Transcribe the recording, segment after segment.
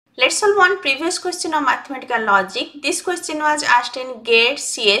Let's solve one previous question of mathematical logic. This question was asked in GATE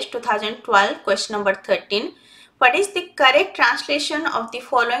CS 2012, question number 13. What is the correct translation of the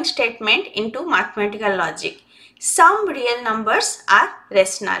following statement into mathematical logic? Some real numbers are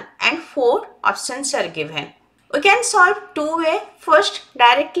rational and 4 options are given. We can solve two ways. First,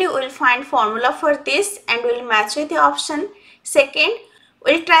 directly we will find formula for this and we will match with the option. Second,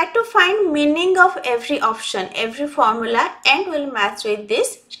 we will try to find meaning of every option, every formula, and we will match with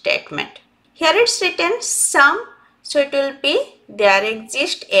this statement. Here it's written sum, so it will be there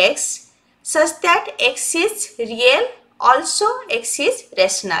exists x such that x is real, also x is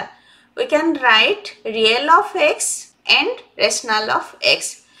rational. We can write real of x and rational of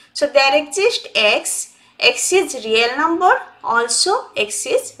x. So there exists x is real number, also x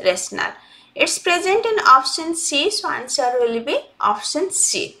is rational. It's present in option C, so answer will be option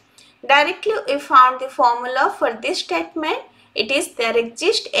C. Directly we found the formula for this statement. It is there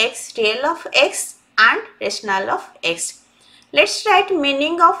exists x real of x and rational of x. Let's write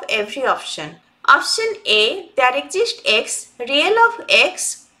meaning of every option. Option A, there exists x real of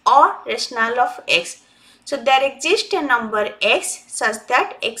x or rational of x. So there exists a number x such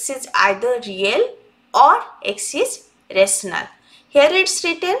that x is either real or x is rational. Here it's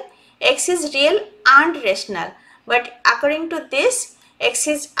written x is real and rational, but according to this x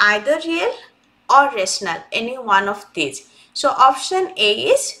is either real or rational, any one of these. So option A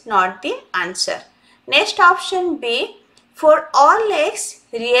is not the answer. Next, option B, for all x,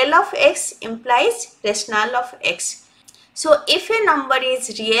 real of x implies rational of x. So if a number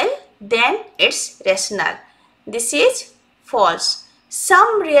is real, then it's rational. This is false.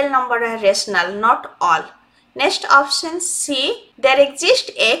 Some real numbers are rational, not all. Next, option C, there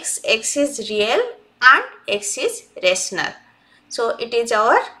exists x is real and x is rational. So it is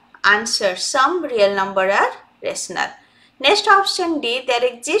our answer. Some real numbers are rational. Next, option D, there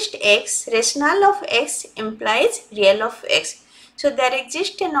exists x, rational of x implies real of x. So there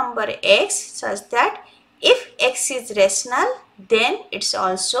exists a number x such that if x is rational, then it's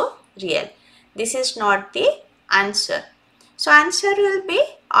also real. This is not the answer. So answer will be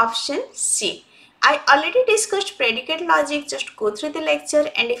option C. I already discussed predicate logic. Just go through the lecture,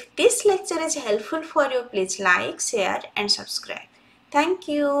 and if this lecture is helpful for you, please like, share and subscribe. Thank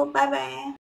you. Bye bye.